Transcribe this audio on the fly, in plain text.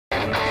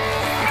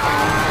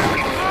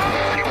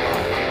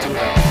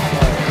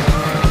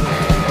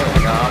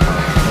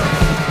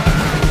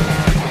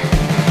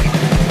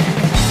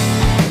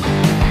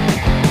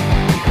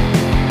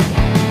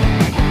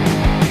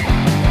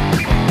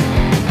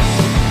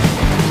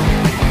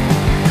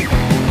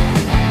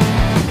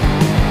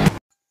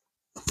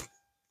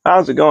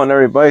How's it going,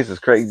 everybody? This is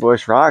Craig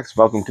Bush Rocks.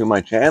 Welcome to my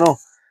channel.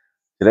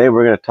 Today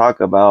we're going to talk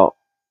about,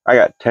 I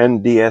got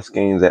 10 DS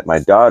games that my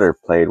daughter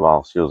played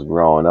while she was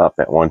growing up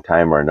at one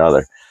time or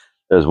another.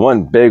 There's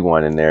one big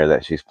one in there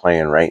that she's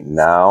playing right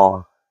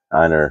now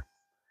on her.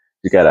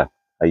 She's got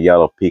a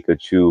yellow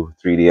Pikachu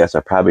 3DS. I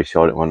probably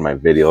showed it in one of my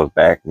videos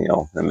back, in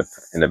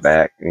the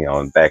back,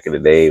 back of the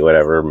day,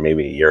 whatever,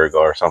 maybe a year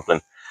ago or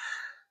something.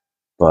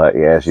 But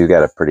yeah, she's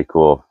got a pretty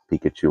cool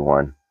Pikachu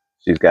one.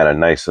 She's got a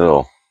nice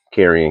little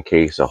carrying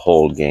case, a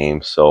hold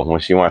game. So when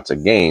she wants a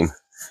game,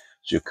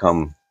 she'll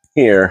come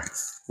here,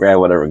 grab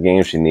whatever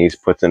game she needs,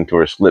 puts into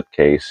her slip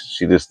case.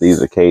 She just leaves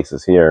the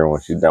cases here.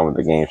 When she's done with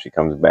the game, she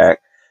comes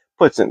back,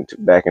 puts it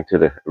back into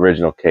the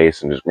original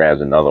case, and just grabs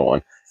another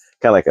one.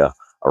 Kind of like a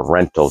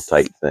rental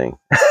type thing.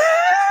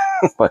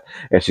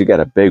 And she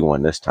got a big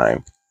one this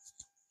time.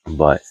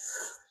 But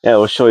yeah,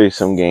 we'll show you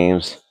some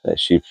games that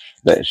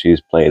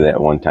she's played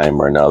at one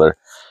time or another.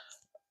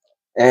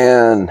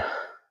 And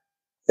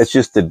it's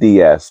just the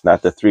DS,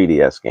 not the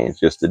 3DS games,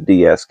 just the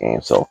DS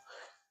game. So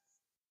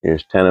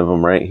here's 10 of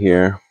them right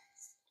here.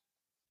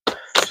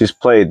 She's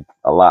played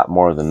a lot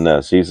more than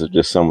this. These are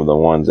just some of the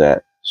ones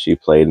that she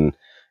played. And,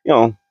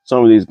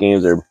 some of these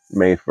games are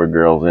made for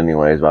girls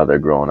anyways while they're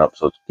growing up.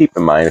 So keep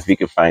in mind, if you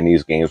can find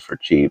these games for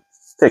cheap,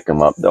 pick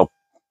them up.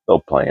 They'll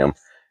play them.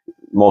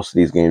 Most of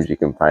these games you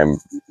can find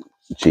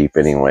cheap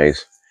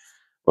anyways.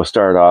 We'll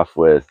start off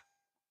with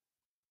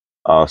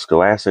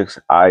Scholastic's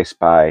I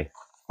Spy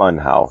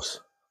Funhouse.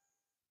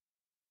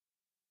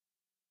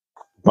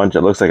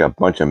 Looks like a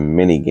bunch of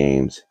mini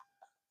games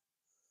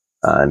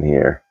on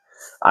here.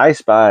 I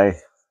Spy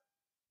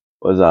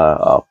was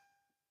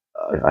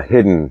a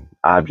hidden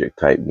object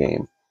type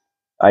game.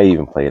 I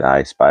even played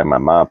I Spy. My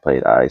mom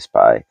played I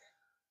Spy.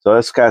 So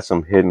it's got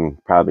some hidden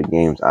probably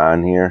games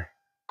on here.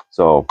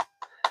 So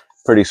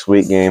pretty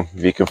sweet game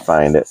if you can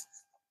find it.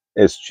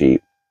 It's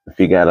cheap. If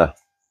you got a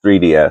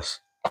 3DS,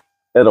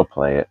 it'll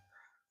play it.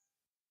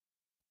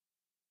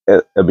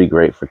 It'll be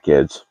great for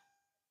kids.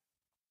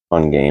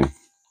 Fun game.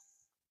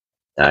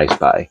 I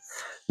Spy.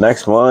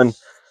 Next one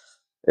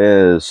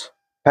is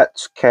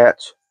Pets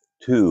Cats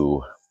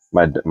 2.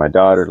 My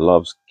daughter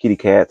loves kitty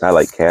cats. I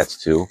like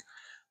cats too.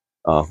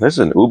 This is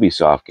an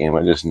Ubisoft game.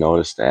 I just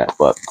noticed that,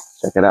 but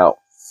check it out.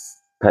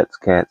 Pets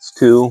Cats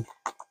 2.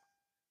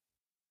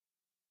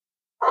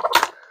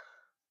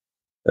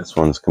 This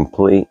one's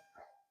complete.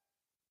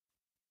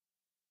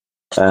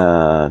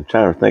 I'm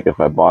trying to think if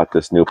I bought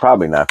this new.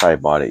 Probably not if I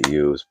bought it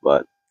used,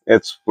 but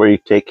it's where you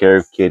take care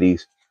of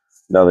kitties.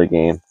 Another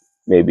game.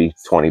 Maybe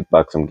 20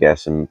 bucks, I'm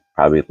guessing.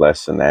 Probably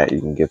less than that. You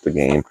can get the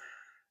game.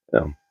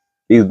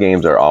 These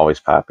games are always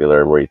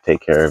popular where you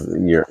take care of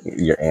your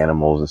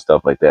animals and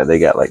stuff like that. They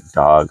got like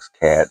dogs,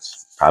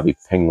 cats, probably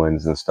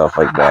penguins and stuff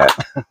like that.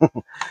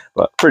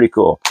 But pretty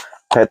cool.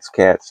 Pets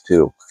Cats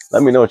 2.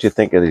 Let me know what you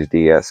think of these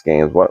DS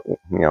games.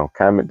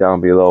 Comment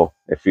down below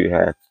if you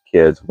had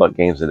kids. What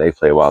games did they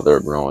play while they were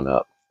growing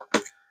up?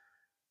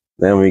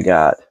 Then we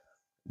got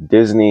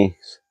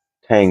Disney's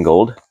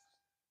Tangled.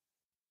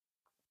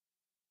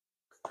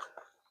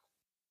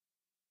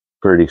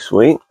 Pretty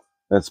sweet.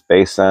 That's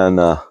based on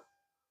the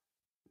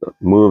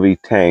movie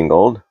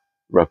Tangled.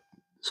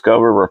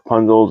 Discover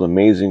Rapunzel's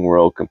amazing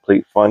world.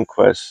 Complete fun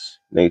quests,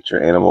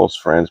 nature, animals,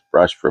 friends.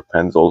 Brush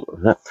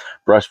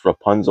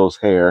Rapunzel's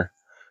hair.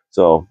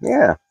 So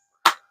yeah,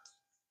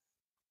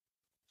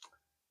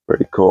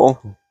 pretty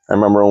cool. I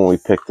remember when we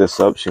picked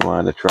this up, she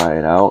wanted to try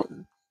it out.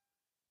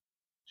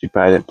 She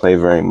probably didn't play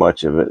very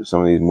much of it.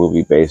 Some of these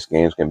movie-based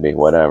games can be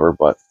whatever,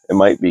 but it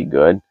might be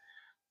good.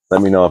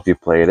 Let me know if you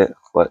played it.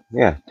 But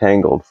yeah,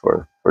 Tangled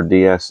for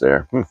DS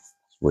there.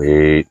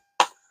 Sweet.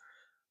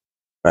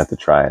 I have to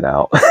try it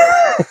out.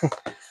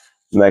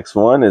 Next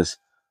one is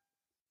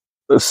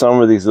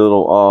some of these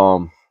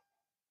little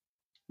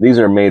these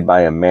are made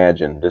by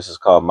Imagine. This is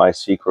called My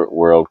Secret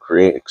World.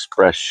 Create,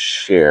 Express,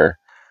 Share.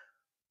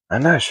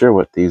 I'm not sure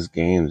what these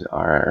games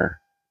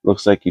are.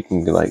 Looks like you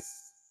can like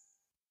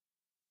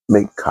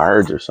make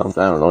cards or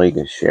something. I don't know. You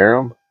can share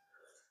them.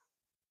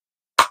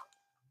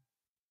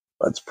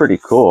 That's pretty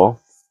cool.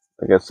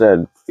 Like I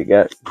said,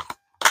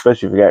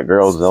 especially if you got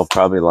girls, they'll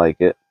probably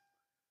like it.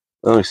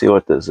 Let me see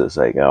what this is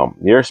like.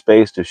 Your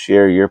space to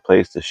share, your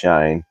place to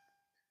shine.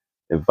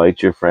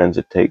 Invite your friends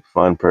to take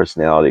fun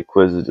personality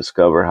quizzes.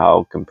 Discover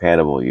how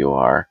compatible you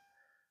are.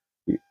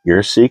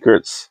 Your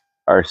secrets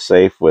are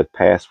safe with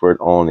password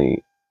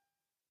only.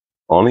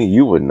 Only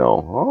you would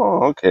know.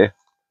 Oh, okay.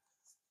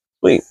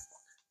 Sweet.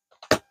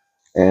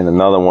 And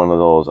another one of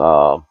those,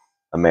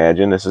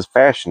 Imagine. This is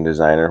Fashion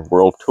Designer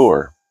World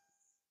Tour.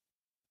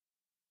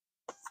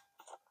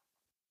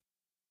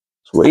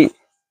 Sweet.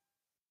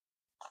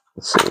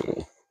 Let's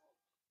see.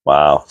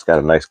 Wow, it's got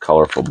a nice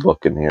colorful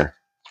book in here.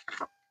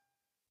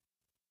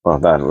 Well,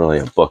 not really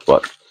a book,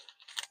 but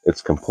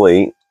it's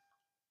complete.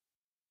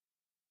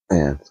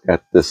 And it's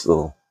got this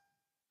little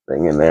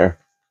thing in there.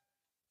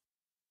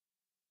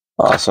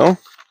 Awesome.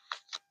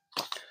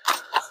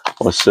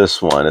 What's this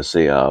one? Let's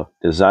see.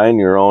 Design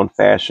your own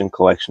fashion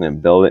collection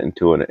and build it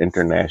into an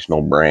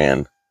international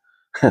brand.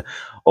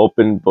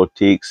 Open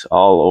boutiques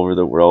all over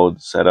the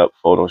world, set up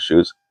photo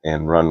shoots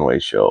and runway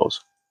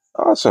shows.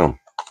 Awesome.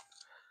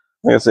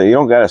 Like I said, you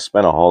don't got to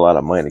spend a whole lot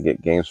of money to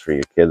get games for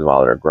your kids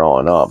while they're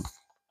growing up.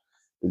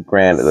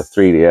 Granted, the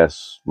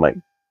 3DS might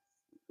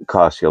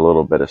cost you a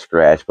little bit of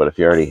scratch, but if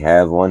you already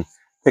have one,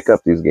 pick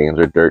up these games.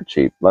 They're dirt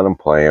cheap. Let them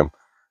play them.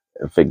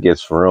 If it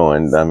gets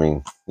ruined, I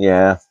mean,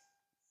 yeah,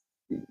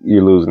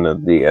 you're losing the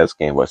DS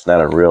game, but it's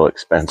not a real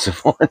expensive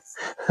one.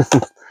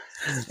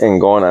 And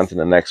going on to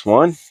the next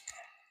one.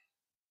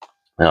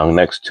 Now,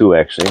 next two,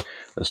 actually.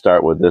 Let's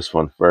start with this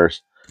one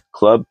first.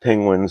 Club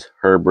Penguins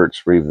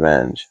Herbert's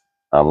Revenge.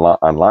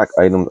 Unlock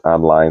items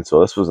online.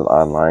 So this was an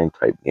online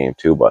type game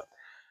too, but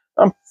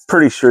I'm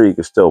pretty sure you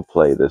can still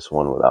play this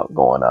one without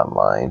going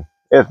online.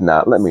 If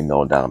not, let me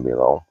know down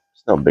below.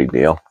 It's no big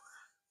deal.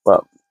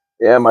 But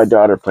yeah, my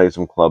daughter played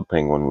some Club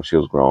Penguin when she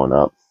was growing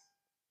up.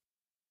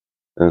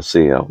 Let's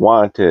see.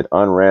 Wanted,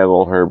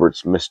 unravel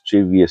Herbert's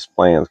mischievous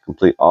plans,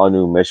 complete all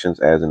new missions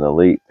as an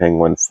elite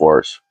penguin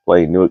force,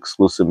 play new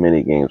exclusive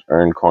mini games,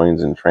 earn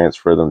coins, and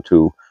transfer them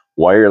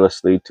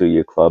wirelessly to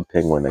your Club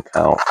Penguin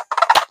account.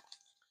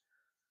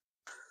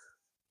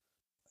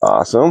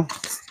 Awesome.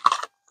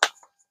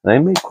 They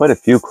made quite a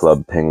few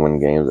Club Penguin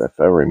games, if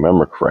I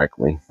remember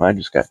correctly. I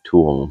just got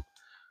 2 of them.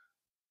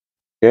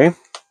 Okay.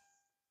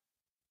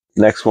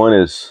 Next one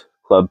is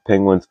Club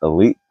Penguin's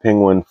Elite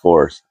Penguin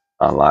Force.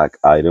 Unlock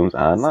items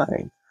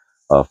online.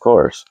 Of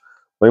course.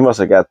 We must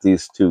have got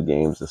these 2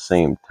 games the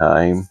same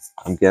time,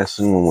 I'm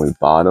guessing, when we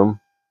bought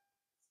them.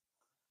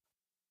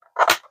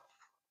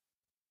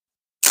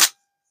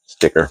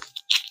 Sticker.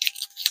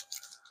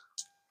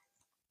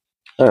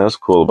 Yeah, that's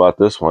cool about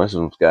this one. This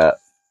one's got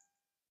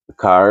the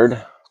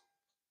card.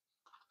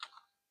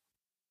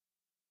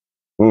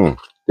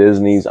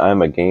 Disney's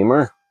I'm a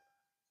Gamer.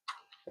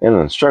 And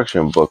an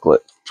instruction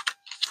booklet.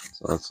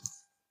 So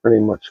that's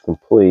pretty much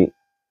complete.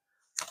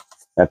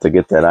 I have to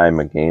get that I'm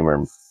a Gamer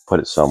and put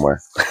it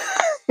somewhere.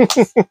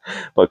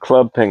 But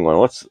Club Penguin,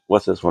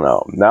 what's this one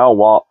out? Now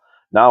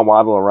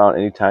waddle around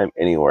anytime,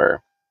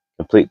 anywhere.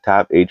 Complete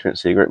top agent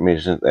secret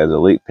missions as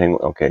Elite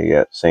Penguin. Okay,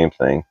 yeah, same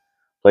thing.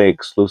 Play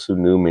exclusive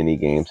new mini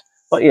games.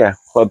 But yeah,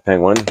 Club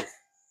Penguin.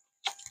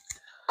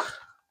 I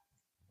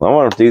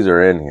wonder if these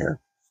are in here.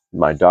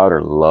 My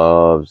daughter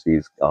loves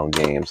these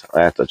games.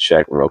 I have to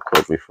check real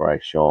quick before I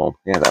show them.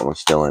 Yeah, that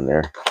one's still in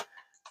there. I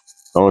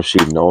don't know if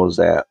she knows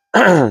that,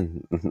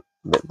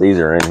 that these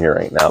are in here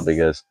right now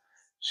because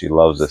she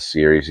loves this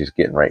series. She's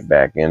getting right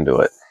back into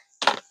it.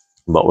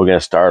 But we're going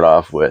to start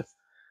off with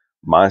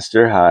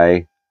Monster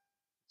High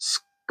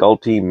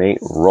Sculpty-Mate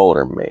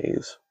Roller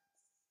Maze.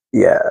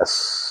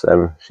 Yes,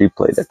 she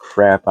played the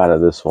crap out of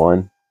this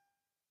one.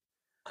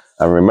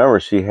 I remember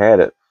she had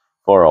it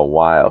for a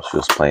while. She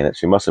was playing it.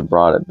 She must have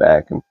brought it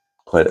back and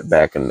put it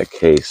back in the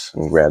case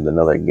and grabbed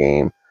another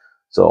game.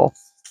 So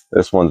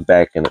this one's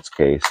back in its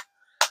case.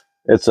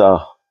 It's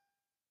a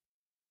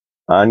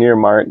on your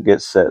mark,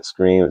 get set,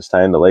 scream. It's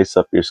time to lace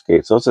up your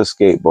skates. So it's a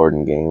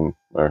skateboarding game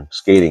or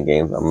skating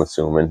game, I'm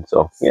assuming.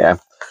 So yeah,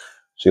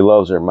 she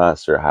loves her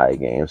Monster High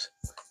games.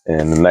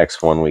 And the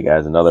next one we got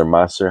is another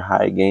Monster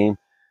High game,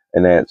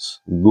 and that's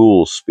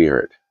Ghoul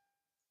Spirit.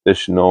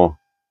 Additional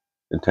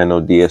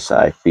Nintendo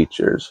DSi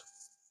features.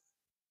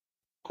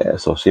 Yeah,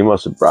 so she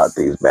must have brought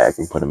these back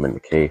and put them in the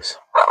case.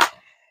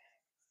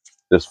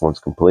 This one's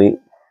complete.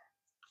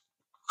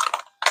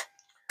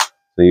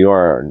 So you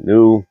are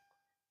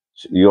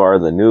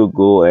the new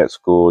ghoul at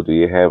school. Do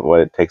you have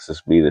what it takes to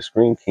be the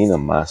Scream King of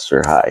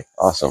Monster High?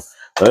 Awesome.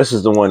 So this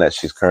is the one that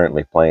she's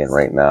currently playing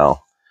right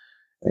now.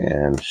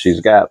 And she's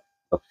got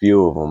a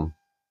few of them.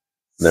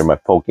 They're my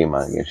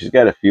Pokemon games. She's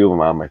got a few of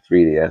them on my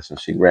 3DS, and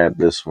she grabbed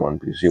this one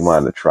because she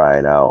wanted to try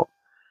it out.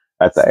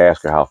 I have to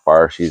ask her how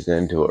far she's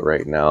into it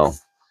right now.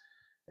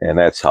 And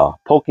that's how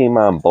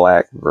Pokemon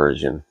Black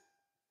version.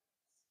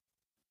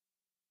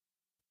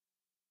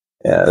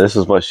 Yeah, this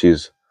is what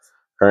she's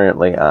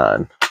currently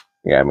on.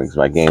 Yeah, because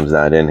my game's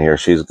not in here.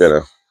 She's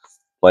gonna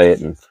play it,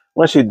 and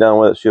when she's done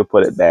with it, she'll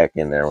put it back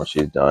in there when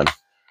she's done,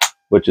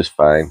 which is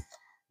fine.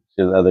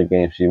 She has other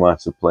games she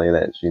wants to play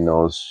that she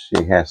knows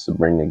she has to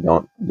bring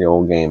the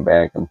old game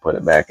back and put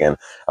it back in.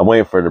 I'm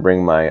waiting for her to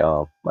bring my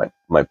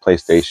my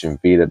PlayStation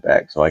Vita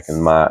back so I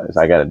can mod.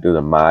 I got to do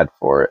the mod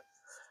for it,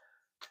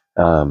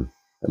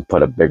 and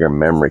put a bigger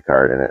memory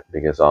card in it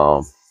because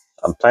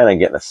I'm planning on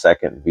getting a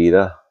second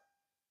Vita,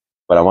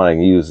 but I want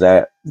to use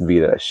that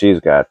Vita that she's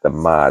got to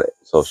mod it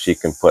so she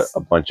can put a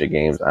bunch of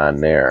games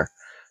on there.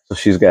 So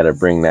she's got to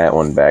bring that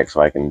one back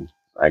so I can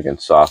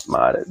soft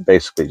mod it,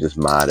 basically just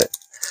mod it.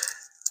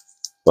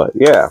 But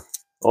yeah,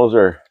 those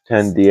are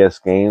 10 DS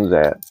games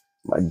that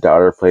my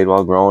daughter played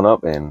while growing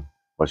up and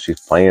what she's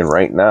playing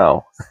right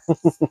now.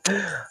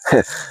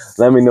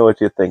 Let me know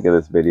what you think of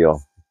this video.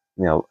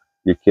 You know,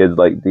 your kids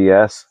like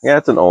DS? Yeah,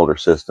 it's an older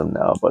system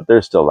now, but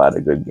there's still a lot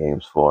of good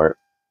games for it,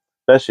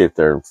 especially if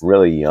they're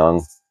really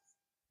young.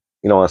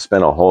 You don't want to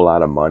spend a whole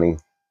lot of money,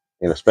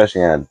 and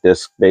especially on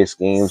disc-based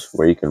games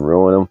where you can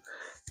ruin them.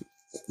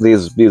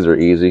 These are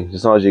easy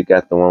as long as you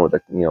got the one with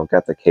the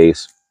got the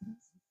case.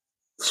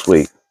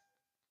 Sweet.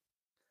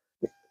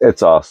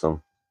 It's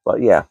awesome.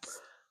 But yeah,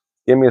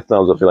 give me a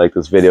thumbs up if you like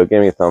this video.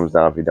 Give me a thumbs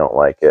down if you don't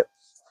like it.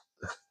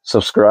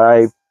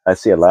 Subscribe. I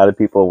see a lot of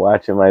people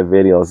watching my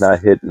videos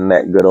not hitting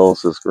that good old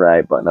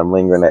subscribe button. I'm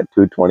lingering at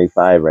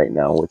 225 right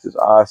now, which is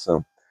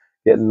awesome.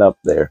 Getting up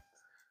there.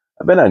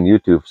 I've been on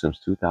YouTube since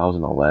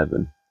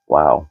 2011.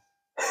 Wow.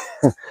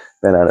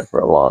 Been on it for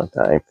a long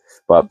time.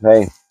 But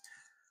hey,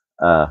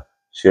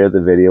 share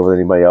the video with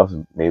anybody else.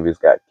 Maybe it's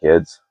got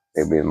kids.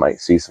 Maybe they might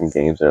see some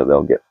games there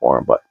they'll get for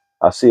them. But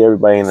I'll see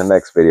everybody in the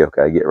next video.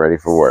 Okay, get ready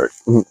for work.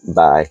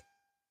 Bye.